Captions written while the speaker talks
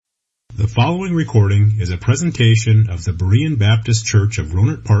The following recording is a presentation of the Berean Baptist Church of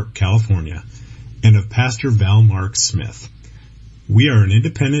Rohnert Park, California, and of Pastor Val Mark Smith. We are an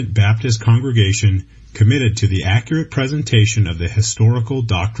independent Baptist congregation committed to the accurate presentation of the historical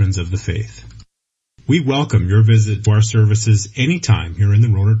doctrines of the faith. We welcome your visit to our services anytime here in the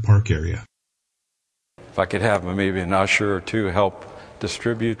Rohnert Park area. If I could have maybe an usher or two help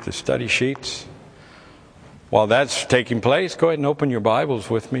distribute the study sheets. While that's taking place, go ahead and open your Bibles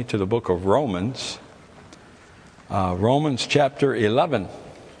with me to the book of Romans. Romans chapter 11.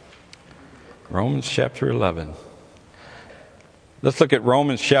 Romans chapter 11. Let's look at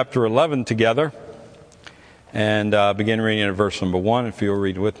Romans chapter 11 together and begin reading at verse number 1, if you'll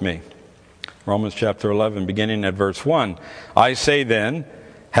read with me. Romans chapter 11, beginning at verse 1. I say then,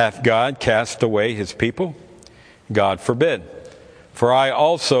 hath God cast away his people? God forbid. For I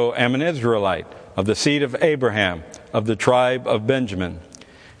also am an Israelite, of the seed of Abraham, of the tribe of Benjamin.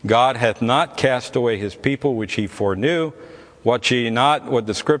 God hath not cast away his people which he foreknew. Watch ye not what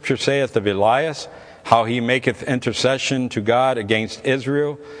the Scripture saith of Elias, how he maketh intercession to God against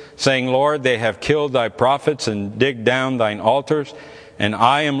Israel, saying, Lord, they have killed thy prophets and digged down thine altars, and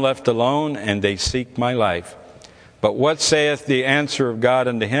I am left alone, and they seek my life. But what saith the answer of God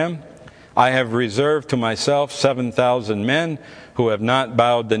unto him? I have reserved to myself 7,000 men who have not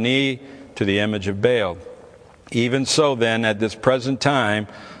bowed the knee to the image of Baal. Even so then, at this present time,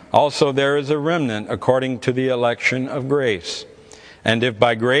 also there is a remnant according to the election of grace. And if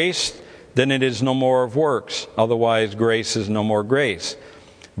by grace, then it is no more of works, otherwise grace is no more grace.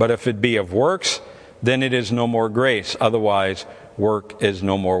 But if it be of works, then it is no more grace, otherwise work is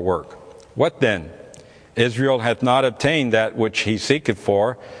no more work. What then? Israel hath not obtained that which he seeketh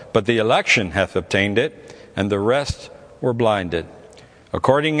for, but the election hath obtained it, and the rest were blinded.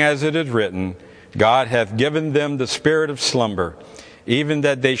 According as it is written, God hath given them the spirit of slumber, even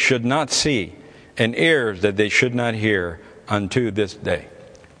that they should not see, and ears that they should not hear, unto this day.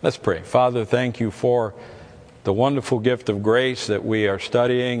 Let's pray. Father, thank you for the wonderful gift of grace that we are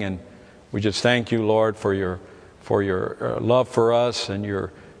studying, and we just thank you, Lord, for your love for us and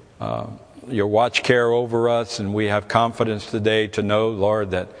your watch care over us, and we have confidence today to know,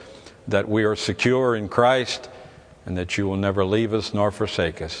 Lord, that we are secure in Christ, and that you will never leave us nor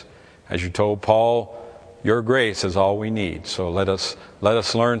forsake us. As you told Paul, your grace is all we need. So let us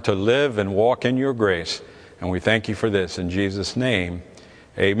learn to live and walk in your grace. And we thank you for this in Jesus' name.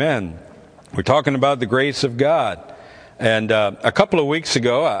 Amen. We're talking about the grace of God. And a couple of weeks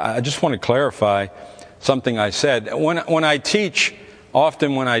ago, I just want to clarify something I said. When I teach,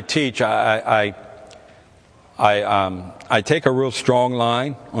 often when I teach, I take a real strong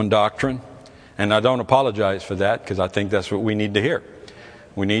line on doctrine. And I don't apologize for that, because I think that's what we need to hear.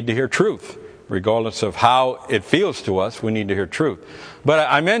 We need to hear truth. Regardless of how it feels to us, we need to hear truth. But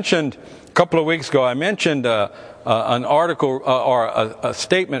I mentioned, a couple of weeks ago, I mentioned an article or a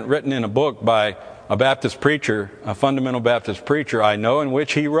statement written in a book by a Baptist preacher, a fundamental Baptist preacher I know, in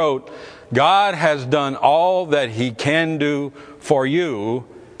which he wrote, God has done all that he can do for you.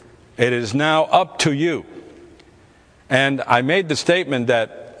 It is now up to you. And I made the statement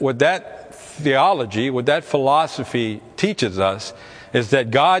that with that theology, what that philosophy teaches us, is that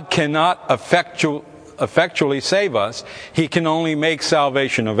God cannot effectually save us. He can only make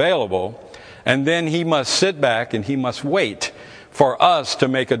salvation available, and then he must sit back and he must wait for us to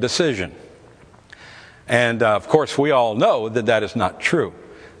make a decision. And of course, we all know that that is not true.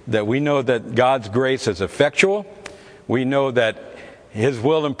 That we know that God's grace is effectual. We know that his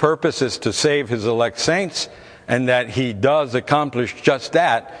will and purpose is to save his elect saints, and that he does accomplish just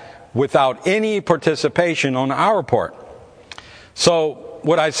that without any participation on our part. So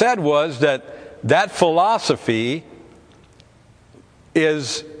what I said was that philosophy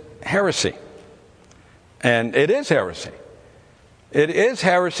is heresy. And it is heresy. It is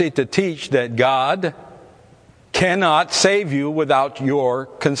heresy to teach that God cannot save you without your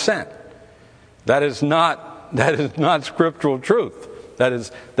consent. That is not scriptural truth. That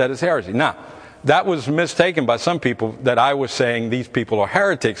is heresy. Now, that was mistaken by some people, that I was saying these people are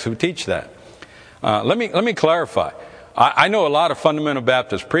heretics who teach that. Let me clarify. I know a lot of fundamental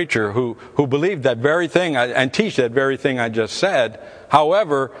Baptist preachers who believe that very thing and teach that very thing I just said.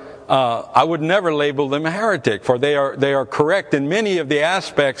 However, I would never label them a heretic, for they are correct in many of the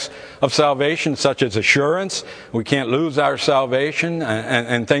aspects of salvation, such as assurance. We can't lose our salvation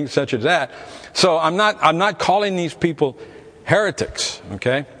and things such as that. So I'm not calling these people heretics.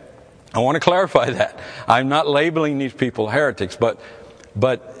 Okay. I want to clarify that. I'm not labeling these people heretics, but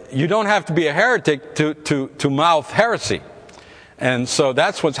you don't have to be a heretic to mouth heresy. And so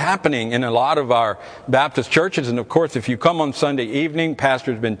that's what's happening in a lot of our Baptist churches. And of course, if you come on Sunday evening,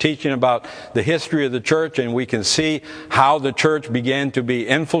 Pastor's been teaching about the history of the church, and we can see how the church began to be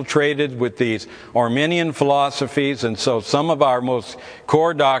infiltrated with these Arminian philosophies. And so some of our most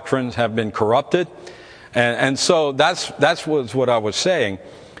core doctrines have been corrupted. And so that's what I was saying.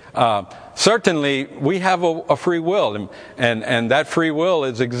 Certainly, we have a free will, and that free will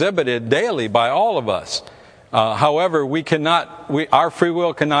is exhibited daily by all of us. However, our free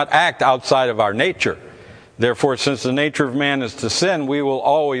will cannot act outside of our nature. Therefore, since the nature of man is to sin, we will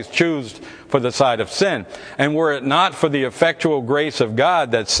always choose for the side of sin. And were it not for the effectual grace of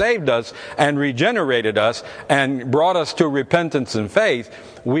God that saved us and regenerated us and brought us to repentance and faith,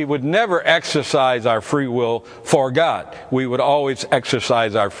 we would never exercise our free will for God. We would always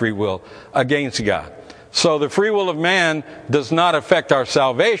exercise our free will against God. So the free will of man does not affect our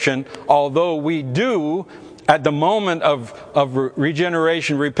salvation, although we do at the moment of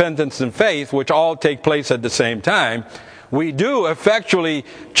regeneration, repentance, and faith, which all take place at the same time. We do effectually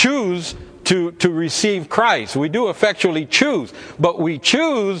choose to receive Christ. We do effectually choose, but we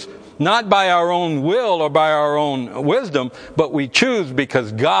choose not by our own will or by our own wisdom, but we choose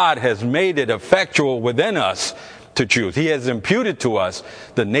because God has made it effectual within us to choose. He has imputed to us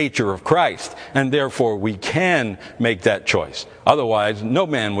the nature of Christ, and therefore we can make that choice. Otherwise, no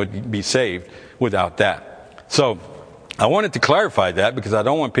man would be saved without that. So I wanted to clarify that because I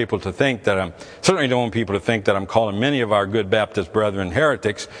don't want people to think that I'm calling many of our good Baptist brethren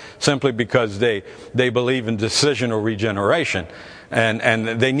heretics simply because they believe in decisional regeneration.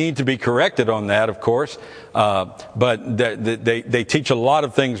 And they need to be corrected on that, of course. But they teach a lot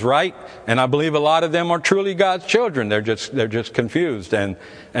of things right, and I believe a lot of them are truly God's children. They're just confused and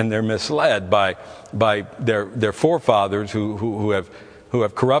they're misled by their forefathers who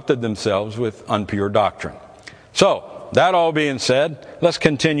have corrupted themselves with unpure doctrine. So, that all being said, let's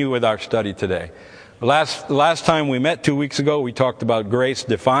continue with our study today. Last time we met 2 weeks ago, we talked about grace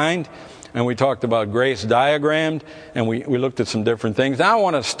defined, and we talked about grace diagrammed, and we looked at some different things. Now I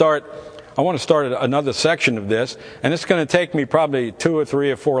want to start another section of this, and it's going to take me probably 2 or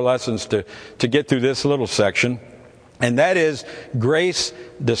 3 or 4 lessons to get through this little section, and that is grace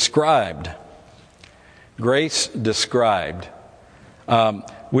described. Grace described.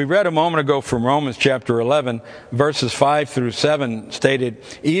 We read a moment ago from Romans chapter 11, verses 5 through 7 stated,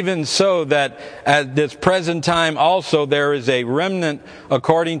 "Even so that at this present time also there is a remnant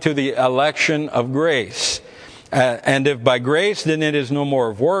according to the election of grace. And if by grace, then it is no more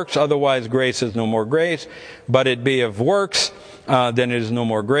of works, otherwise grace is no more grace. But it be of works, then it is no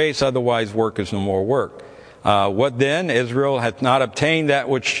more grace, otherwise work is no more work. What then? Israel hath not obtained that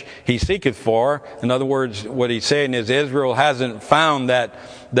which he seeketh for." In other words, what he's saying is Israel hasn't found that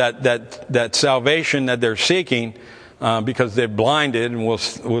salvation that they're seeking because they're blinded, and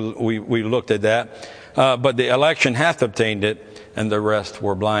we looked at that. But the election hath obtained it, and the rest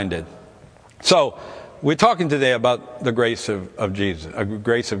were blinded. So we're talking today about the grace of Jesus,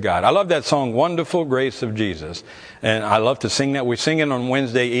 grace of God. I love that song, "Wonderful Grace of Jesus," and I love to sing that. We sing it on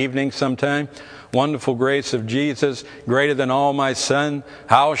Wednesday evening sometime. Wonderful grace of Jesus, greater than all my sin.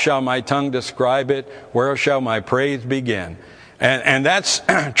 How shall my tongue describe it? Where shall my praise begin? And that's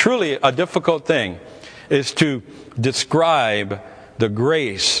truly a difficult thing, is to describe the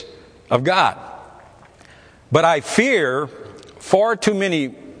grace of God. But I fear far too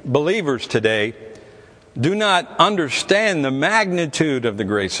many believers today do not understand the magnitude of the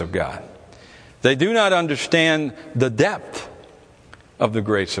grace of God. They do not understand the depth of the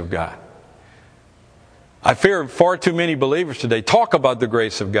grace of God. I fear far too many believers today talk about the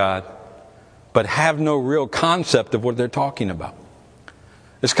grace of God, but have no real concept of what they're talking about.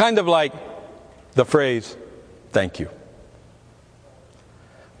 It's kind of like the phrase, "thank you."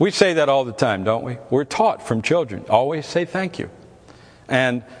 We say that all the time, don't we? We're taught from children, always say thank you.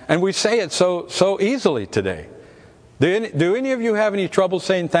 And we say it so easily today. Do any of you have any trouble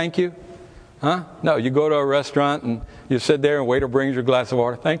saying thank you? Huh? No, you go to a restaurant and you sit there and waiter brings your glass of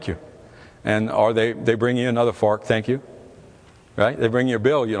water, thank you. Or they bring you another fork, thank you. Right? They bring you a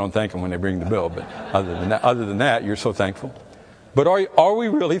bill, you don't thank them when they bring the bill, but other than that, you're so thankful. But are we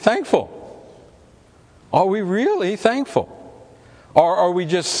really thankful? Are we really thankful? Or are we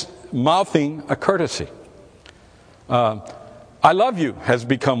just mouthing a courtesy? I love you has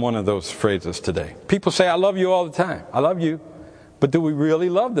become one of those phrases today. People say, I love you all the time. I love you. But do we really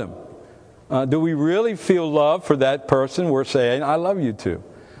love them? Do we really feel love for that person we're saying, I love you to?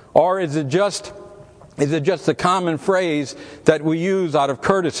 Or is it just a common phrase that we use out of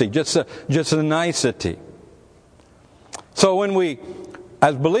courtesy, just a nicety? So when we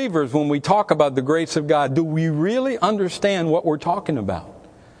as believers, when we talk about the grace of God, do we really understand what we're talking about?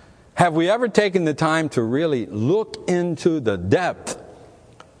 Have we ever taken the time to really look into the depth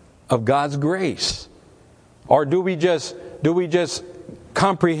of God's grace? Or do we just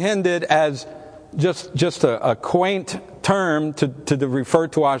comprehend it as just a quaint term to refer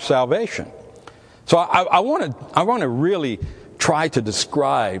to our salvation? So I want to really try to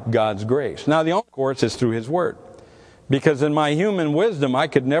describe God's grace. Now, the only course is through His Word. Because in my human wisdom, I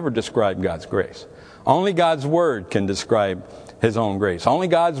could never describe God's grace. Only God's Word can describe His own grace. Only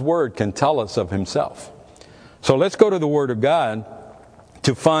God's Word can tell us of Himself. So let's go to the Word of God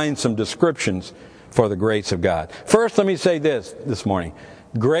to find some descriptions for the grace of God. First, let me say this morning.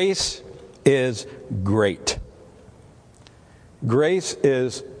 Grace is great. Grace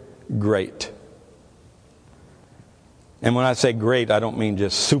is great. And when I say great, I don't mean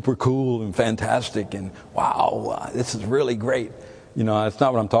just super cool and fantastic and wow, this is really great. That's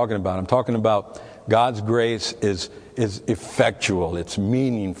not what I'm talking about. I'm talking about God's grace is effectual, it's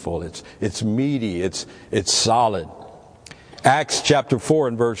meaningful, it's meaty, it's solid. Acts chapter 4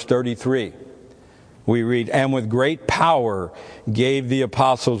 and verse 33. We read, "And with great power gave the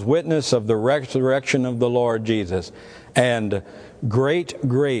apostles witness of the resurrection of the Lord Jesus, and great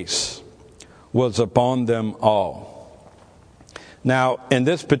grace was upon them all." Now, in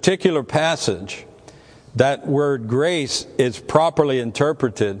this particular passage, that word grace is properly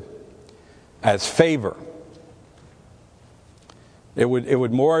interpreted as favor. It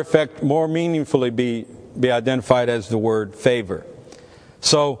would more meaningfully be identified as the word favor.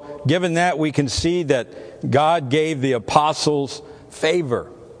 So, given that, we can see that God gave the apostles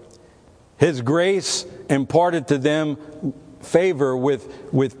favor. His grace imparted to them favor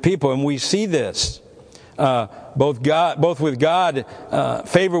with people, and we see this. Both with God,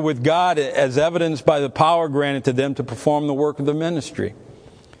 favor with God as evidenced by the power granted to them to perform the work of the ministry.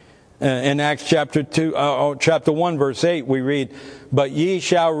 In Acts chapter 1, verse 8, we read, "But ye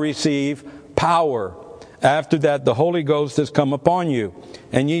shall receive power. After that the Holy Ghost is come upon you,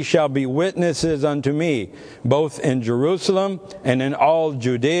 and ye shall be witnesses unto me, both in Jerusalem and in all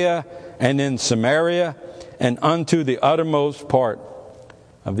Judea and in Samaria, and unto the uttermost part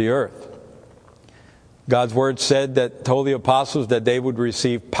of the earth." God's word told the apostles that they would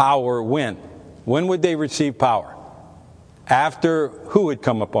receive power when? When would they receive power? After who had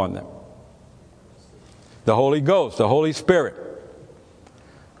come upon them? The Holy Ghost, the Holy Spirit.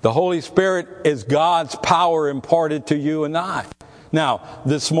 The Holy Spirit is God's power imparted to you and I. Now,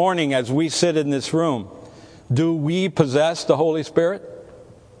 this morning as we sit in this room, do we possess the Holy Spirit?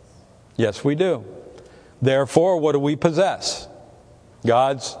 Yes, we do. Therefore, what do we possess?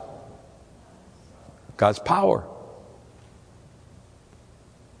 God's power.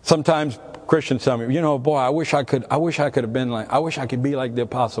 Sometimes Christians tell me, boy, I wish I could be like the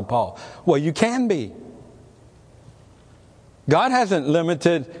Apostle Paul. Well, you can be. God hasn't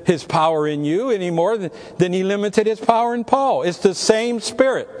limited His power in you any more than He limited His power in Paul. It's the same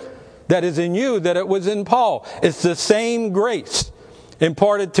Spirit that is in you that it was in Paul. It's the same grace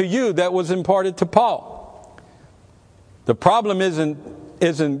imparted to you that was imparted to Paul. The problem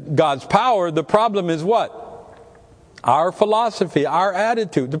isn't God's power. The problem is what? Our philosophy, our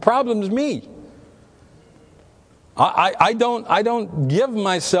attitude. The problem is me. I don't give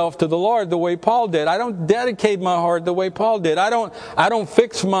myself to the Lord the way Paul did. I don't dedicate my heart the way Paul did. I don't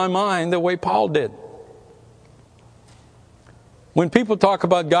fix my mind the way Paul did. When people talk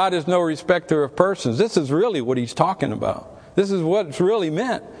about God as no respecter of persons, this is really what he's talking about. This is what's really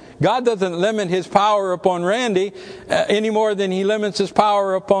meant. God doesn't limit His power upon Randy any more than He limits His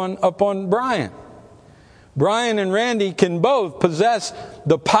power upon Brian. Brian and Randy can both possess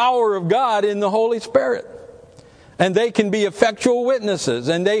the power of God in the Holy Spirit. And they can be effectual witnesses,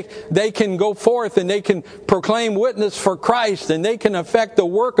 and they can go forth and they can proclaim witness for Christ, and they can affect the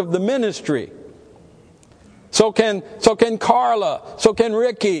work of the ministry. So can Carla, so can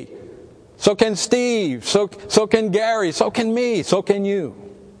Ricky, so can Steve, so can Gary, so can me, so can you.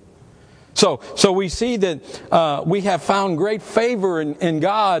 So we see that we have found great favor in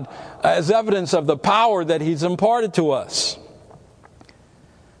God as evidence of the power that He's imparted to us.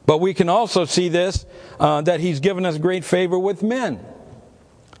 But we can also see this, that He's given us great favor with men.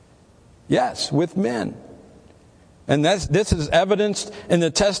 Yes, with men. And this is evidenced in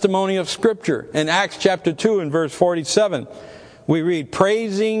the testimony of Scripture. In Acts chapter 2 and verse 47, we read,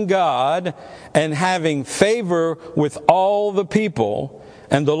 "Praising God and having favor with all the people,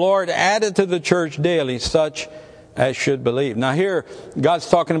 and the Lord added to the church daily such as should believe. Now here, God's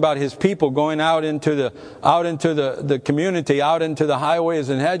talking about His people going out into the community, out into the highways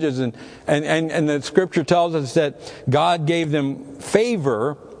and hedges, and the Scripture tells us that God gave them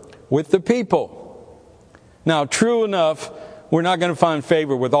favor with the people. Now, true enough, we're not going to find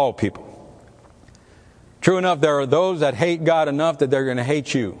favor with all people. True enough, there are those that hate God enough that they're going to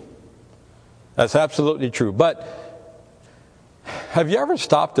hate you. That's absolutely true. But have you ever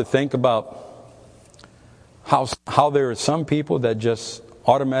stopped to think about how there are some people that just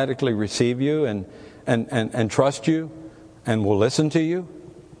automatically receive you and trust you and will listen to you?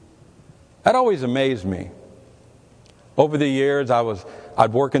 That always amazed me. Over the years,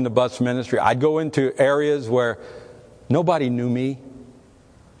 I'd work in the bus ministry. I'd go into areas where nobody knew me.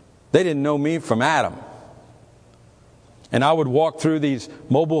 They didn't know me from Adam. And I would walk through these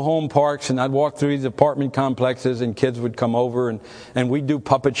mobile home parks, and I'd walk through these apartment complexes, and kids would come over, and we'd do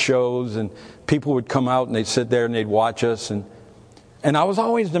puppet shows, and people would come out and they'd sit there and they'd watch us. And I was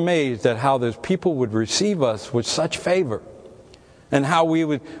always amazed at how those people would receive us with such favor. And how we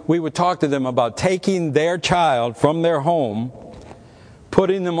would talk to them about taking their child from their home,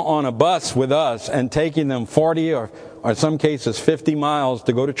 putting them on a bus with us, and taking them 40 or in some cases 50 miles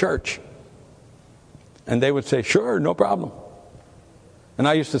to go to church. And they would say, sure, no problem. And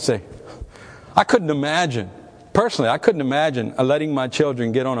I used to say, I couldn't imagine letting my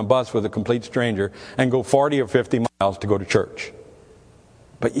children get on a bus with a complete stranger and go 40 or 50 miles to go to church.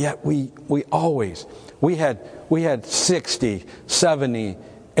 But yet we had 60, 70,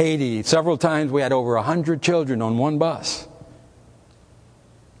 80, several times we had over 100 children on one bus.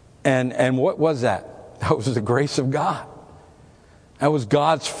 And what was that? That was the grace of God. That was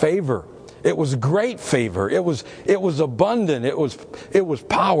God's favor. It was great favor. It was abundant. It was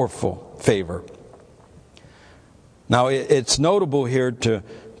powerful favor. Now it's notable here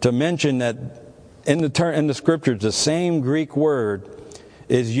to mention that in the Scriptures the same Greek word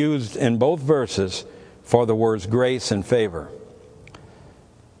is used in both verses for the words grace and favor.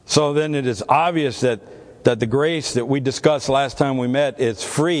 So then it is obvious that the grace that we discussed last time we met is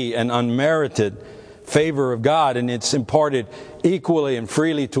free and unmerited favor of God, and it's imparted equally and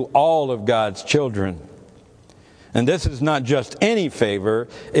freely to all of God's children. And this is not just any favor,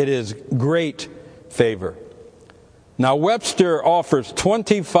 it is great favor. Now Webster offers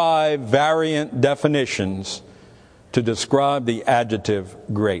 25 variant definitions to describe the adjective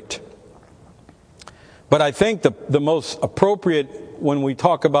great. But I think the most appropriate when we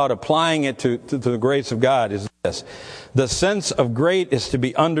talk about applying it to the grace of God is this. The sense of great is to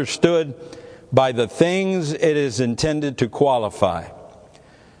be understood by the things it is intended to qualify.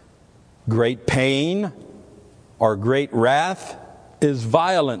 Great pain or great wrath is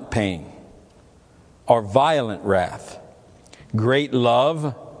violent pain or violent wrath. Great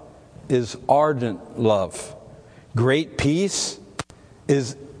love is ardent love. Great peace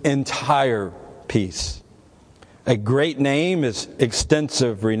is entire peace. A great name is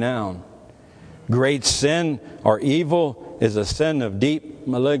extensive renown. Great sin or evil is a sin of deep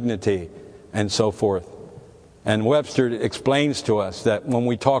malignity, and so forth. And Webster explains to us that when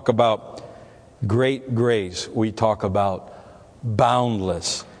we talk about great grace, we talk about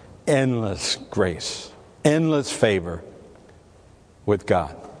boundless, endless grace, endless favor with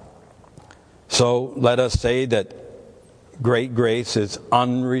God. So let us say that great grace is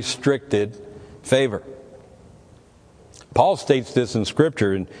unrestricted favor. Paul states this in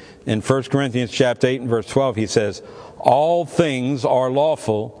Scripture in 1 Corinthians chapter 8 and verse 12. He says, all things are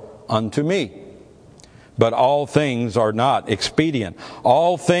lawful unto me, but all things are not expedient.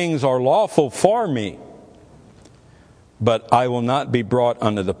 All things are lawful for me, but I will not be brought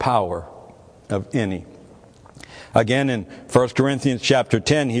under the power of any. Again, in 1 Corinthians chapter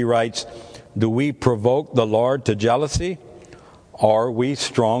 10, he writes, do we provoke the Lord to jealousy? Are we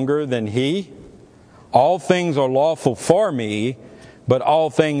stronger than He? All things are lawful for me, but all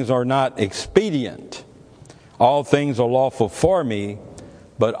things are not expedient. All things are lawful for me,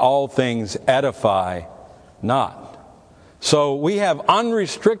 but all things edify not. So we have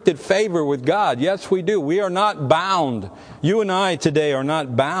unrestricted favor with God. Yes, we do. We are not bound. You and I today are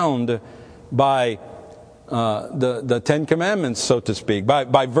not bound by the Ten Commandments, so to speak.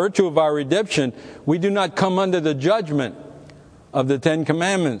 By virtue of our redemption, we do not come under the judgment of the Ten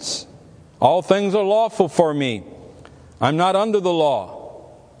Commandments. All things are lawful for me. I'm not under the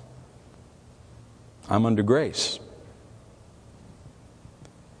law. I'm under grace.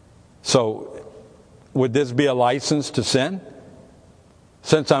 So, would this be a license to sin?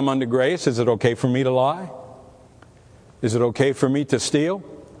 Since I'm under grace, is it okay for me to lie? Is it okay for me to steal?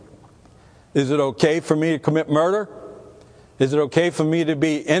 Is it okay for me to commit murder? Is it okay for me to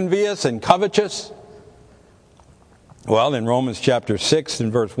be envious and covetous? Well, in Romans chapter 6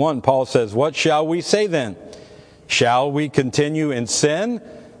 and verse 1, Paul says, "What shall we say then? Shall we continue in sin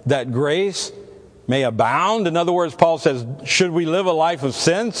that grace may abound?" In other words, Paul says, should we live a life of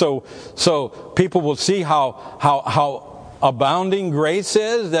sin so people will see how abounding grace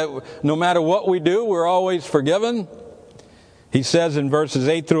is, that no matter what we do, we're always forgiven? He says in verses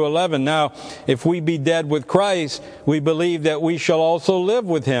 8 through 11, "Now, if we be dead with Christ, we believe that we shall also live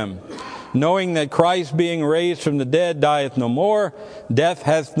with him. Knowing that Christ, being raised from the dead, dieth no more, death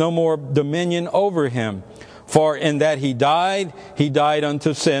hath no more dominion over him. For in that he died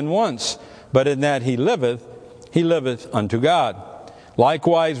unto sin once, but in that he liveth unto God.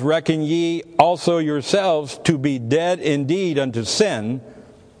 Likewise reckon ye also yourselves to be dead indeed unto sin,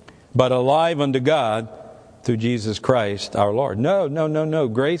 but alive unto God through Jesus Christ our Lord." No.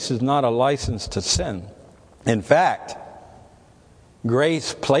 Grace is not a license to sin. In fact,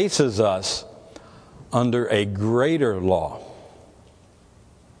 grace places us under a greater law.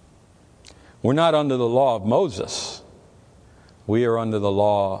 We're not under the law of Moses. We are under the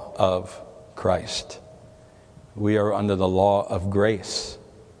law of Christ. We are under the law of grace.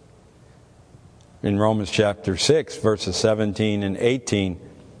 In Romans chapter 6, verses 17 and 18,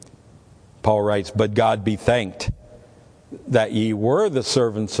 Paul writes, "But God be thanked that ye were the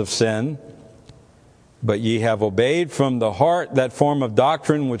servants of sin, but ye have obeyed from the heart that form of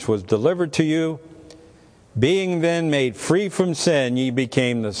doctrine which was delivered to you. Being then made free from sin, ye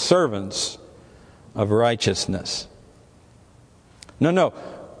became the servants of righteousness." No.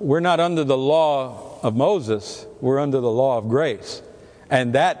 We're not under the law of Moses. We're under the law of grace.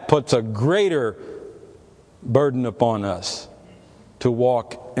 And that puts a greater burden upon us to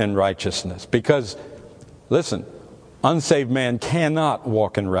walk in righteousness. Because, listen, unsaved man cannot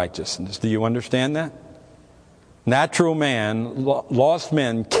walk in righteousness. Do you understand that? Natural man, lost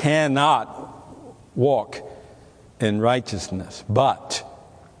men cannot walk in righteousness. But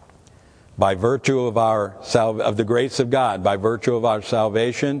by virtue of the grace of God, by virtue of our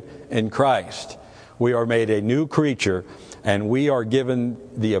salvation in Christ, we are made a new creature, and we are given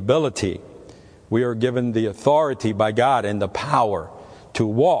the ability, we are given the authority by God and the power to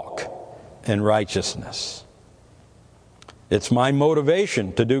walk in righteousness. It's my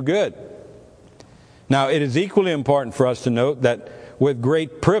motivation to do good. Now, it is equally important for us to note that with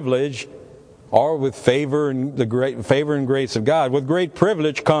great privilege, or with favor and the great favor and grace of God, with great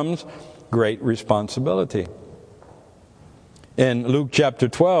privilege comes great responsibility. In Luke chapter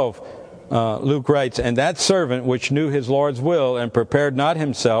 12, Luke writes, "And that servant which knew his Lord's will and prepared not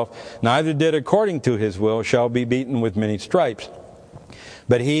himself, neither did according to his will, shall be beaten with many stripes.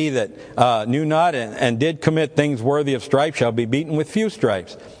 But he that knew not and did commit things worthy of stripes shall be beaten with few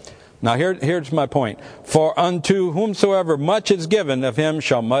stripes." Now here's my point. "For unto whomsoever much is given, of him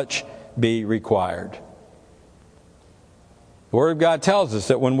shall much be required." The Word of God tells us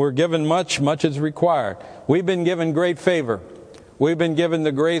that when we're given much, much is required. We've been given great favor. We've been given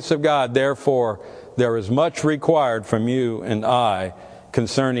the grace of God. Therefore, there is much required from you and I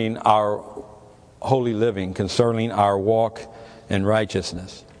concerning our holy living, concerning our walk in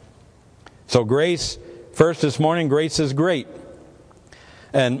righteousness. So grace, first this morning, grace is great.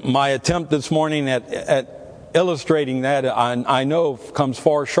 And my attempt this morning at illustrating that, I know comes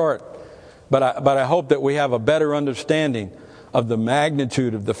far short. But I hope that we have a better understanding of the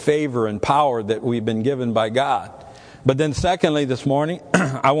magnitude of the favor and power that we've been given by God. But then secondly this morning,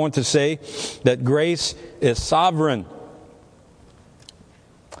 I want to say that grace is sovereign.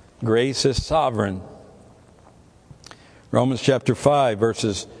 Grace is sovereign. Romans chapter 5,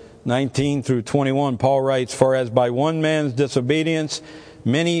 verses 19 through 21, Paul writes, "For as by one man's disobedience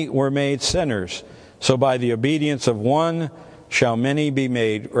many were made sinners, so by the obedience of one shall many be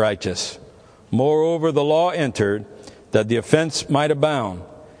made righteous. Moreover, the law entered, that the offense might abound.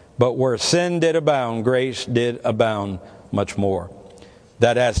 But where sin did abound, grace did abound much more.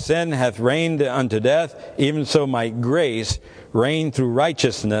 That as sin hath reigned unto death, even so might grace reign through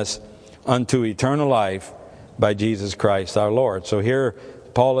righteousness unto eternal life by Jesus Christ our Lord." So here,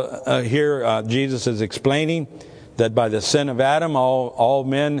 Jesus is explaining that by the sin of Adam, all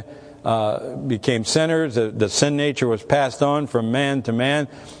men became sinners. The sin nature was passed on from man to man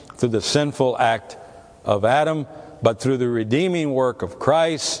through the sinful act of Adam. But through the redeeming work of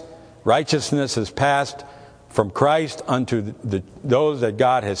Christ, righteousness is passed from Christ unto those that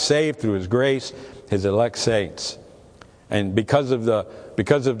God has saved through His grace, His elect saints. And because of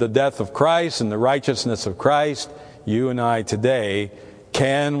the death of Christ and the righteousness of Christ, you and I today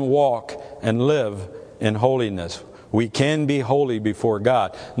can walk and live in holiness. We can be holy before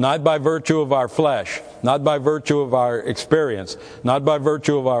God, not by virtue of our flesh, not by virtue of our experience, not by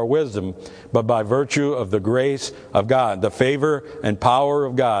virtue of our wisdom, but by virtue of the grace of God, the favor and power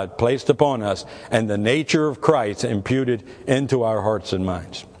of God placed upon us, and the nature of Christ imputed into our hearts and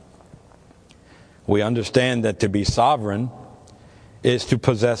minds. We understand that to be sovereign is to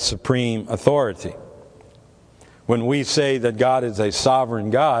possess supreme authority. When we say that God is a sovereign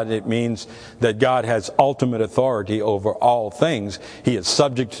God, it means that God has ultimate authority over all things. He is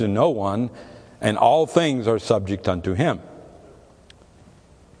subject to no one, and all things are subject unto Him.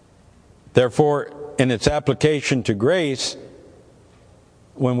 Therefore, in its application to grace,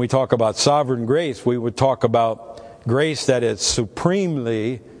 when we talk about sovereign grace, we would talk about grace that is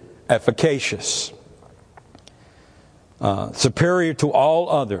supremely efficacious, superior to all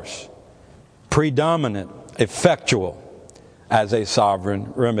others, predominant, effectual as a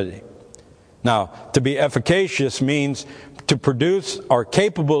sovereign remedy. Now, to be efficacious means to produce or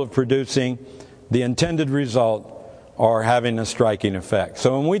capable of producing the intended result or having a striking effect.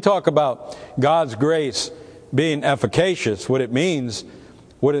 So when we talk about God's grace being efficacious, what it means,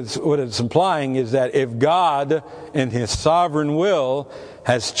 what it's implying is that if God in His sovereign will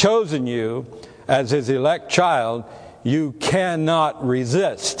has chosen you as His elect child, you cannot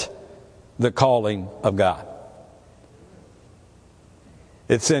resist the calling of God.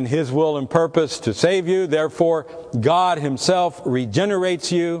 It's in His will and purpose to save you. Therefore, God Himself regenerates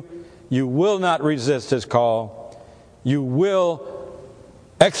you. You will not resist His call. You will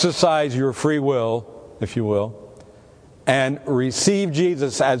exercise your free will, if you will, and receive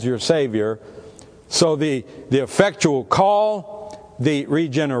Jesus as your Savior. So the effectual call, the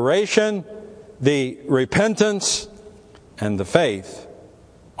regeneration, the repentance, and the faith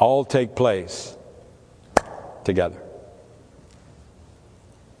all take place together.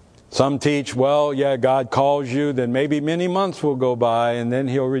 Some teach, well, yeah, God calls you, then maybe many months will go by, and then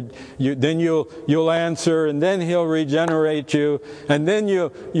you'll answer, and then He'll regenerate you, and then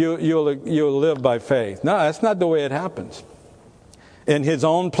you'll live by faith. No, that's not the way it happens. In His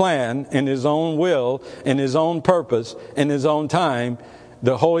own plan, in His own will, in His own purpose, in His own time,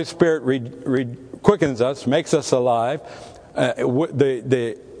 the Holy Spirit quickens us, makes us alive.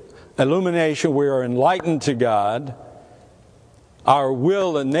 The illumination, we are enlightened to God. Our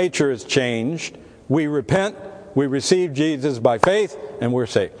will and nature is changed. We repent, we receive Jesus by faith, and we're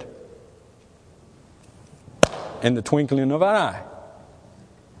saved. In the twinkling of an eye.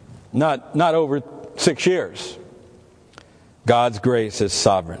 Not over 6 years. God's grace is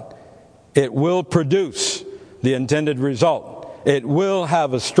sovereign. It will produce the intended result. It will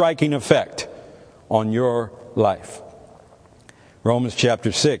have a striking effect on your life. Romans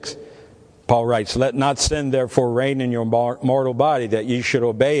chapter 6. Paul writes, "Let not sin therefore reign in your mortal body, that ye should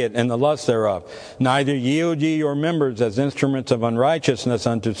obey it in the lust thereof. Neither yield ye your members as instruments of unrighteousness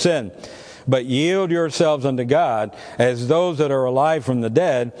unto sin, but yield yourselves unto God as those that are alive from the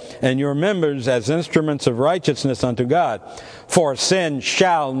dead, and your members as instruments of righteousness unto God. For sin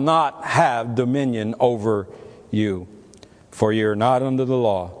shall not have dominion over you, for ye are not under the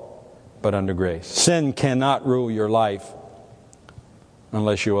law, but under grace." Sin cannot rule your life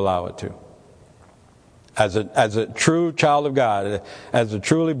unless you allow it to. As a true child of God, as a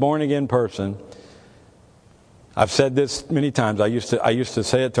truly born-again person, I've said this many times. I used to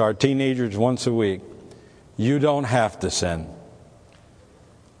say it to our teenagers once a week. You don't have to sin.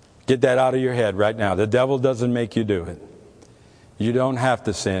 Get that out of your head right now. The devil doesn't make you do it. You don't have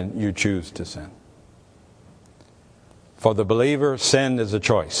to sin. You choose to sin. For the believer, sin is a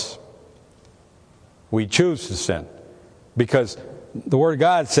choice. We choose to sin. Because the Word of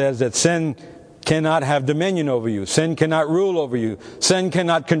God says that sin cannot have dominion over you. Sin cannot rule over you. Sin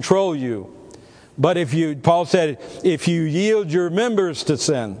cannot control you. But Paul said, if you yield your members to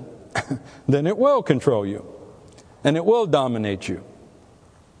sin, then it will control you. And it will dominate you.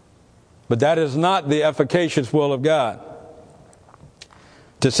 But that is not the efficacious will of God.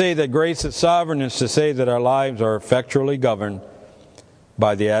 To say that grace is sovereign is to say that our lives are effectually governed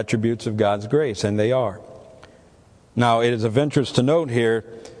by the attributes of God's grace, and they are. Now, it is of interest to note here,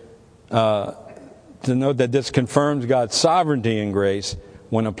 that this confirms God's sovereignty in grace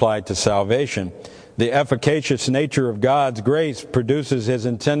when applied to salvation. The efficacious nature of God's grace produces His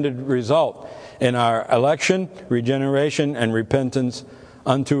intended result in our election, regeneration, and repentance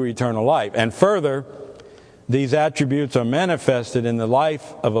unto eternal life. And further, these attributes are manifested in the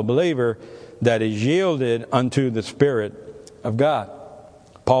life of a believer that is yielded unto the Spirit of God.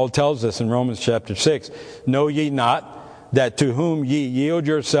 Paul tells us in Romans chapter 6, "Know ye not that to whom ye yield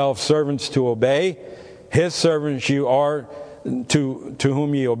yourselves servants to obey, His servants you are to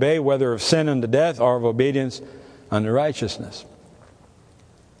whom ye obey, whether of sin unto death or of obedience unto righteousness.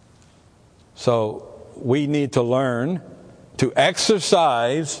 So we need to learn to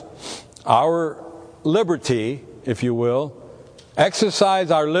exercise our liberty, if you will,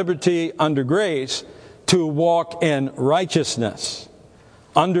 exercise our liberty under grace to walk in righteousness,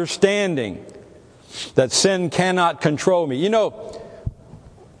 understanding that sin cannot control me. You know,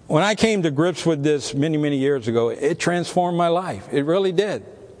 when I came to grips with this many, many years ago, it transformed my life. It really did.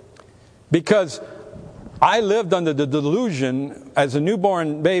 Because I lived under the delusion, as a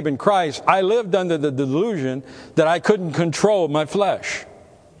newborn babe in Christ, I lived under the delusion that I couldn't control my flesh.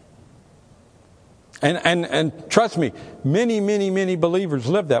 And trust me, many, many, many believers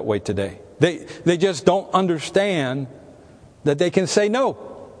live that way today. They just don't understand that they can say no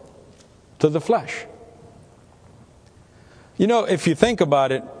to the flesh. You know, if you think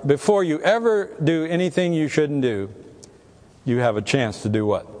about it, before you ever do anything you shouldn't do, you have a chance to do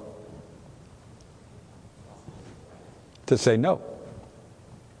what? To say no.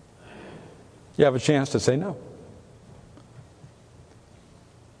 You have a chance to say no.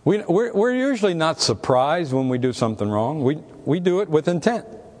 We're usually not surprised when we do something wrong. We do it with intent.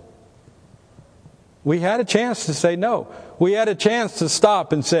 We had a chance to say no. We had a chance to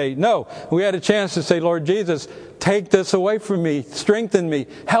stop and say no. We had a chance to say, Lord Jesus, take this away from me. Strengthen me.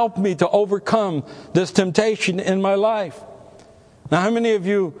 Help me to overcome this temptation in my life. Now, how many of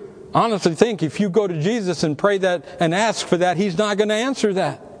you honestly think if you go to Jesus and pray that and ask for that, He's not going to answer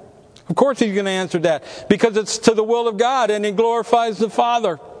that? Of course He's going to answer that, because it's to the will of God and it glorifies the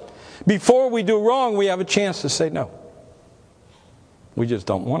Father. Before we do wrong, we have a chance to say no. We just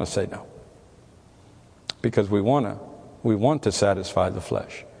don't want to say no, because we want to satisfy the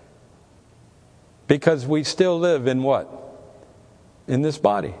flesh. Because we still live in what? In this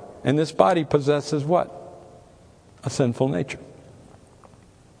body. And this body possesses what? A sinful nature.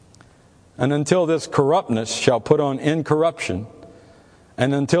 And until this corruptness shall put on incorruption,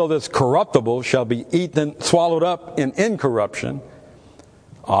 and until this corruptible shall be swallowed up in incorruption,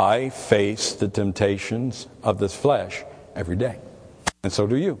 I face the temptations of this flesh every day. And so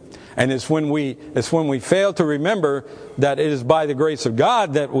do you. And it's when we fail to remember that it is by the grace of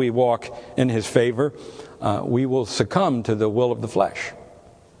God that we walk in His favor, we will succumb to the will of the flesh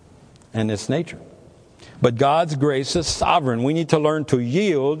and its nature. But God's grace is sovereign. We need to learn to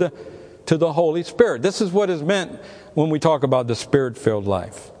yield to the Holy Spirit. This is what is meant when we talk about the Spirit-filled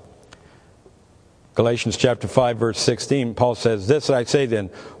life. Galatians chapter 5, verse 16, Paul says, "This I say then,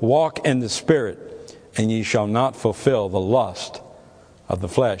 walk in the Spirit, and ye shall not fulfill the lust of the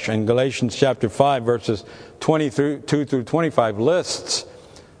flesh." And Galatians chapter 5, verses 22 through 25 lists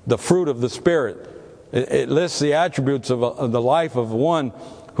the fruit of the Spirit. It lists the attributes of the life of one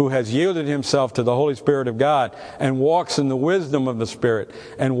who has yielded himself to the Holy Spirit of God and walks in the wisdom of the Spirit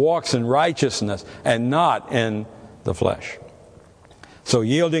and walks in righteousness and not in the flesh. So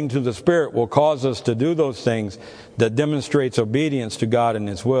yielding to the Spirit will cause us to do those things that demonstrates obedience to God and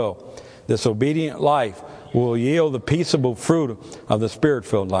His will. This obedient life will yield the peaceable fruit of the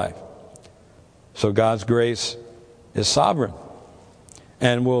Spirit-filled life. So God's grace is sovereign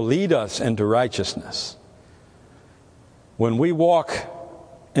and will lead us into righteousness. When we walk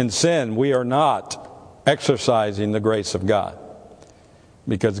in sin, we are not exercising the grace of God,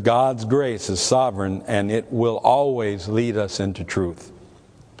 because God's grace is sovereign and it will always lead us into truth.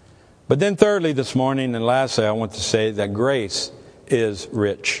 But then thirdly this morning and lastly, I want to say that grace is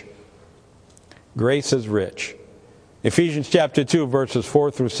rich. Grace is rich. Ephesians chapter 2, verses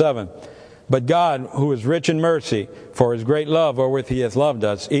 4 through 7. "But God, who is rich in mercy, for His great love wherewith He hath loved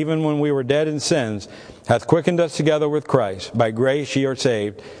us, even when we were dead in sins, hath quickened us together with Christ. By grace ye are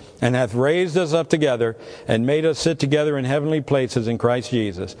saved, and hath raised us up together, and made us sit together in heavenly places in Christ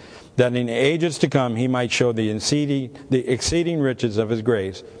Jesus, that in the ages to come He might show the exceeding riches of His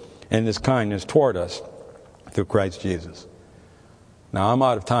grace and His kindness toward us through Christ Jesus." Now, I'm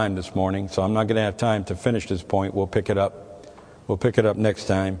out of time this morning, so I'm not going to have time to finish this point. We'll pick it up. We'll pick it up next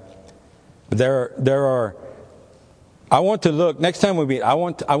time. But I want to look, next time we meet, I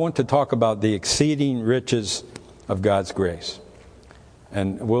want to talk about the exceeding riches of God's grace.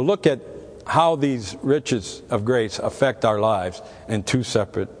 And we'll look at how these riches of grace affect our lives in two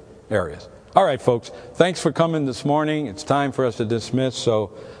separate areas. All right, folks, thanks for coming this morning. It's time for us to dismiss,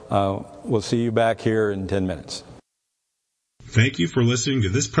 so we'll see you back here in 10 minutes. Thank you for listening to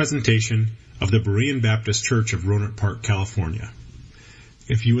this presentation of the Berean Baptist Church of Rohnert Park, California.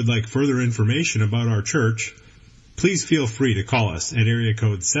 If you would like further information about our church, please feel free to call us at area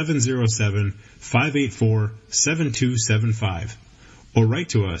code 707-584-7275 or write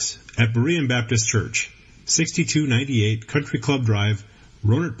to us at Berean Baptist Church, 6298 Country Club Drive,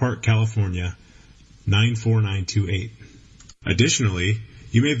 Rohnert Park, California, 94928. Additionally,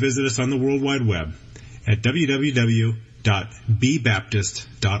 you may visit us on the World Wide Web at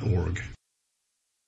www.bbaptist.org.